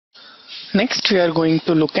Next we are going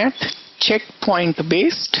to look at checkpoint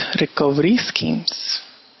based recovery schemes.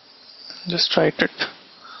 Just write it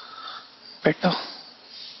better.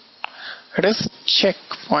 It is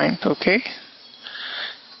checkpoint, okay?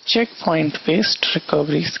 Checkpoint based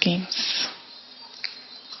recovery schemes.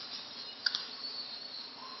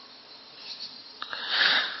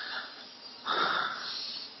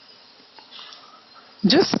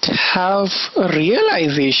 Just have a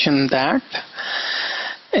realization that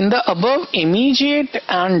in the above immediate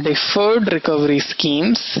and deferred recovery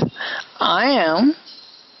schemes, I am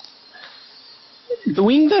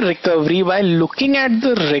doing the recovery by looking at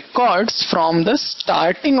the records from the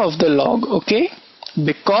starting of the log, okay?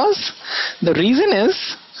 Because the reason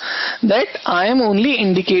is that I am only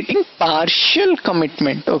indicating partial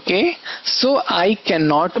commitment, okay? So I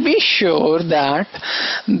cannot be sure that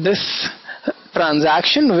this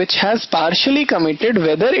transaction which has partially committed,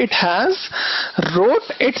 whether it has wrote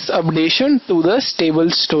its updation to the stable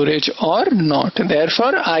storage or not.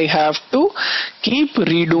 Therefore, I have to keep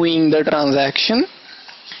redoing the transaction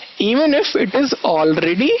even if it is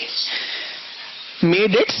already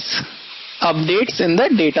made its updates in the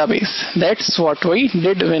database. That's what we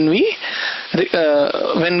did when we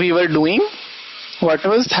were doing what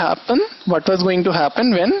was going to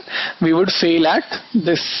happen when we would fail at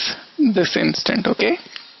this instant, okay?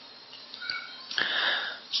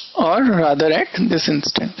 Or rather at this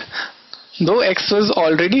instant. Though x was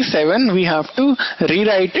already 7, we have to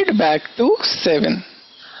rewrite it back to 7.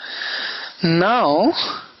 Now,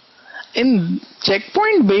 in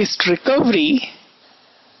checkpoint based recovery,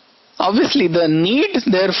 obviously the need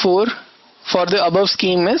therefore for the above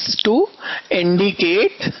scheme is to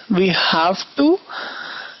indicate, we have to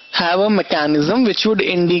have a mechanism which would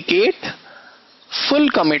indicate full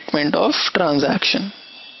commitment of transaction.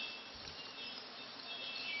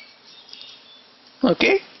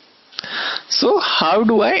 Okay, so how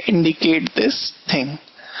do I indicate this thing?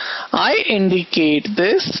 I indicate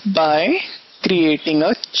this by creating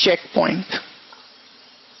a checkpoint.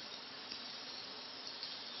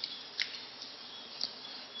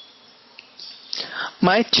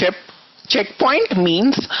 My checkpoint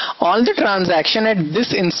means all the transactions at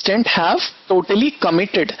this instant have totally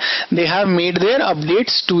committed. They have made their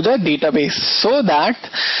updates to the database, so that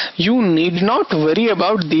you need not worry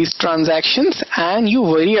about these transactions and you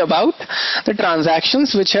worry about the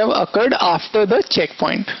transactions which have occurred after the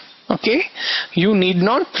checkpoint. Okay, you need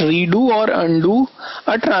not redo or undo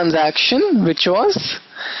a transaction which was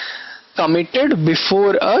committed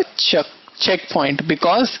before a checkpoint,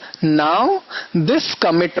 because now this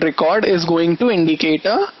commit record is going to indicate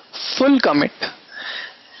a full commit.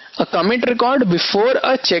 A commit record before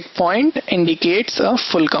a checkpoint indicates a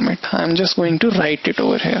full commit. I am just going to write it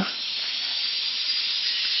over here.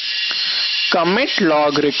 Commit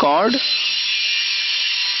log record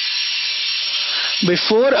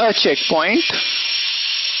before a checkpoint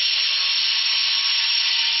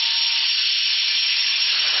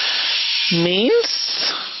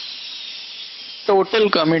means total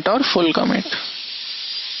commit or full commit.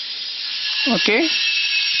 Okay,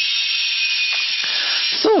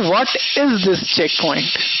 so what is this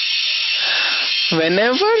checkpoint?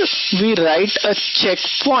 Whenever we write a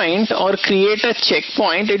checkpoint or create a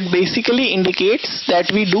checkpoint, it basically indicates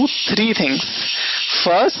that we do three things.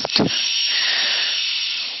 First,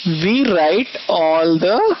 we write all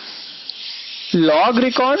the log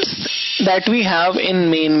records that we have in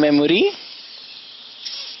main memory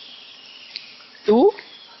to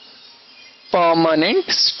permanent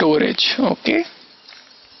storage. Okay.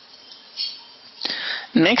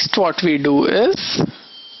 Next, what we do is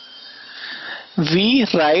we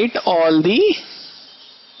write all the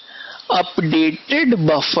updated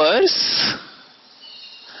buffers.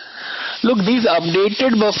 Look, these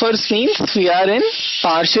updated buffers means we are in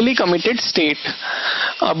partially committed state.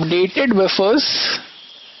 Updated buffers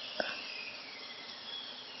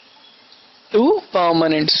to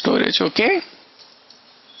permanent storage. Okay.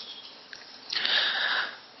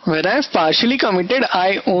 When I have partially committed,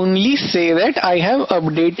 I only say that I have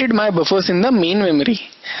updated my buffers in the main memory.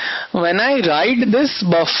 When I write this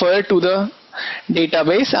buffer to the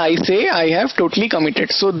database, I say I have totally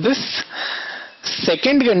committed. So this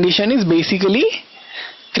second condition is basically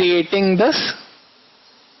creating this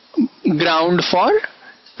ground for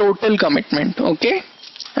total commitment. Okay.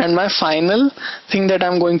 And my final thing that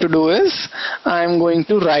I'm going to do is I'm going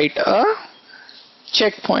to write a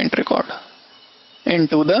checkpoint record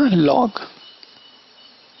into the log.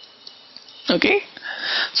 Okay,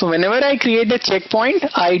 so whenever I create a checkpoint,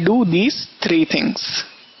 I do these three things.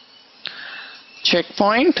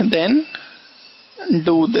 Checkpoint, then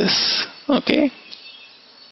do this. Okay,